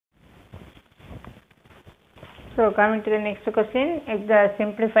So coming to the next question,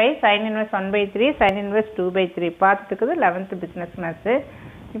 simplify sin inverse 1 by 3, sin inverse 2 by 3. பார்த்துட்டு 11th business maths.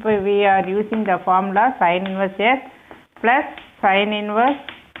 இப்போ we are using the formula sin inverse x plus sin inverse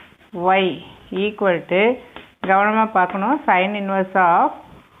y equal to கவனமா பார்க்கணும் sin inverse of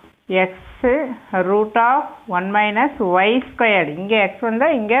x root of 1 minus y squared. இங்க x வந்தா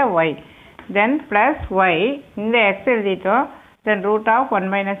இங்க y. Then plus y இந்த x எழுதிட்டோம். Then root of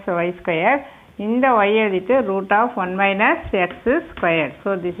 1 minus y squared. இந்த y எழுதிட்டு root of 1 minus x squared. So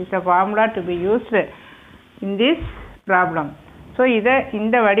this is the formula to be used in this problem. So இதை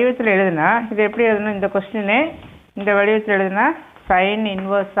இந்த வடிவத்தில் எழுதுனா இது எப்படி எழுதணும் இந்த கொஸ்டினே இந்த வடிவத்தில் எழுதுனா sin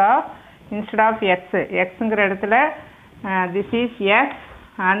inverse of instead of xங்கிற இடத்துல this is x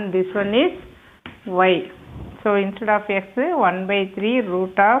and this one is y. So instead of x 1 by 3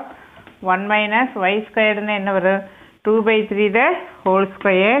 root of 1 minus y squared என்ன வரும் 2 by 3 the whole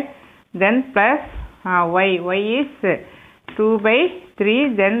square. Then plus y is 2 by 3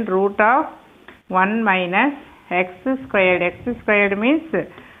 then root of 1 minus x squared means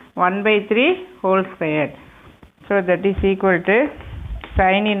 1 by 3 whole squared. So that is equal to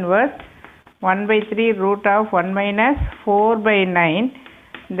sin inverse 1 by 3 root of 1 minus 4 by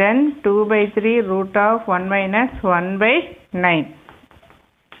 9 then 2 by 3 root of 1 minus 1 by 9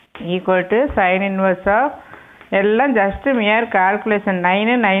 equal to sin inverse of எல்லாம் just mere calculation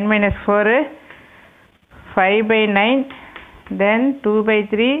 9 minus 4 5 by 9 then 2 by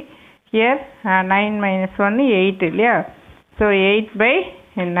 3 here 9 minus 1 8 இல்லையா so 8 by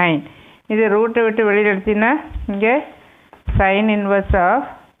 9 இது ரூட்டை விட்டு வெளியில் எடுத்தீங்கன்னா இங்கே sin inverse of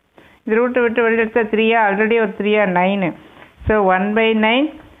இது ரூட்டை விட்டு வெளியில் எடுத்தா 3 ஆல்ரெடி ஒரு 3 9 so 1 by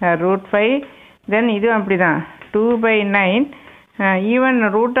 9 root 5 then இதுவும் அப்படி தான் 2 by 9 even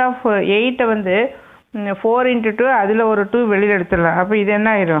root of 8 வந்து 4 into 2 அதில் ஒரு 2 வெளியில் எடுத்துடலாம் அப்போ இது என்ன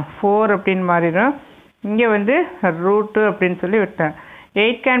ஆயிரும் 4 அப்படின்னு மாறிடும் இங்கே வந்து root 2 அப்படின்னு சொல்லி விட்டேன்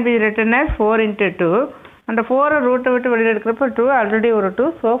 8 can be written as 4 into 2 அந்த 4 ரூட்டை விட்டு வெளியில் எடுக்கிறப்ப 2 ஆல்ரெடி ஒரு 2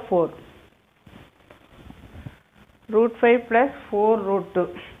 so 4 root 5 plus 4 root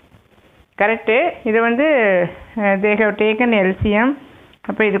 2 correct இது வந்து they have taken LCM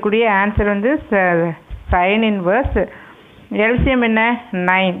அப்போ இதுக்குரிய ஆன்சர் வந்து sin inverse LCM என்ன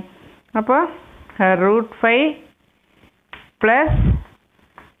 9 அப்போ root 5 plus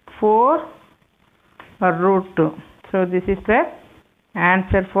 4 root 2 so this is the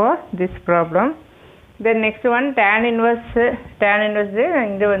answer for this problem. Then next one tan inverse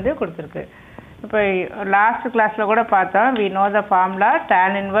இங்கே வந்து கொடுத்துருக்கு இப்போ லாஸ்ட் கிளாஸில் கூட பார்த்தோம் we know the formula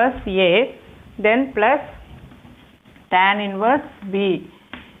tan inverse A then plus tan inverse B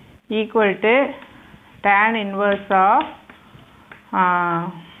equal to tan inverse of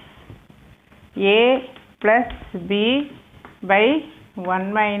A plus B by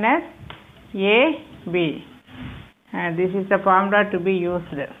 1 minus AB. This is the formula to be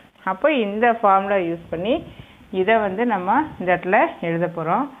used. அப்போ இந்த formula use பண்ணி இதை வந்து நம்ம இந்த இடத்துல எழுத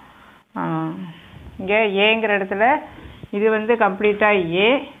போகிறோம் இங்கே ஏங்கிற இடத்துல இது வந்து கம்ப்ளீட்டாக A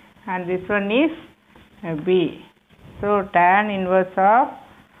and this one is B. So tan inverse of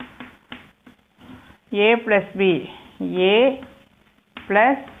A plus B A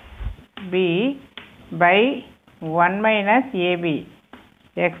plus B by 1 minus AB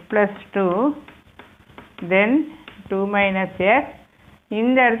x plus 2 then 2 minus x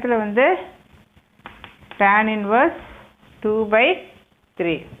இந்த இடத்துல வந்து tan inverse 2 by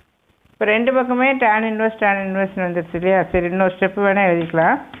 3 இப்போ ரெண்டு பக்கமே tan inverse வந்துருச்சு இல்லையா சரி இன்னொரு ஸ்டெப் வேணால்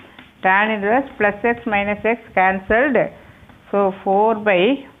எழுதிக்கலாம் tan inverse plus x minus x cancelled so 4 by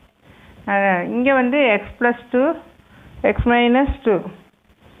இங்கே வந்து x plus 2 x minus 2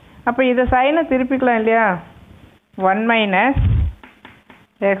 அப்போ இதை சைனை திருப்பிக்கலாம் இல்லையா 1 minus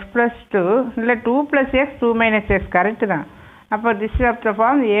x plus 2 இல்லை 2 plus x 2 minus x correct தான் அப்போ this is of the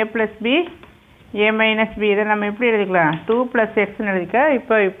form a plus b a minus b இதை நம்ம எப்படி எழுதிக்கலாம் 2 plus xன்னு எழுதிக்க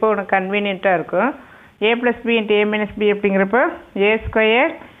இப்போ உனக்கு கன்வீனியண்ட்டாக இருக்கும் a plus b into a minus b அப்படிங்கிறப்போ a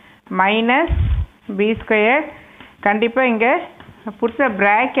squared minus b squared கண்டிப்பாக இங்கே புதுசா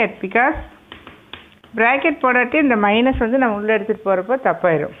bracket because bracket போடாட்டி இந்த மைனஸ் வந்து நம்ம உள்ளே எடுத்துகிட்டு போகிறப்போ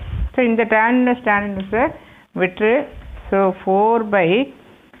தப்பாயிடும் ஸோ இந்த tan inverse விட்டுரு ஸோ 4 by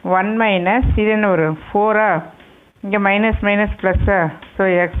 1 minus இது என்ன வரும் 4 இங்கே minus minus ப்ளஸ்ஸா so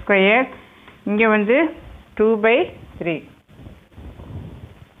x squared இங்கே வந்து 2 by 3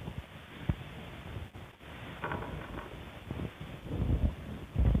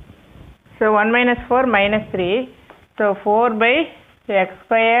 so 1 minus 4 minus 3 so 4 by x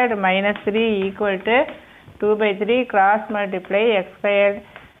squared minus 3 equal to 2 by 3 cross multiply x squared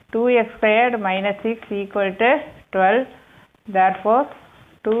 2x squared minus 6 equal to 12 therefore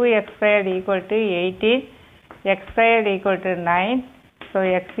 2x squared equal to 18 x squared equal to 9. So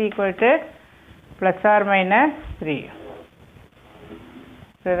x equal to plus or minus 3.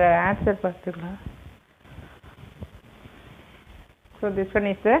 So the answer particular. So this one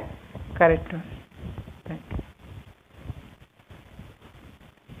is the correct one.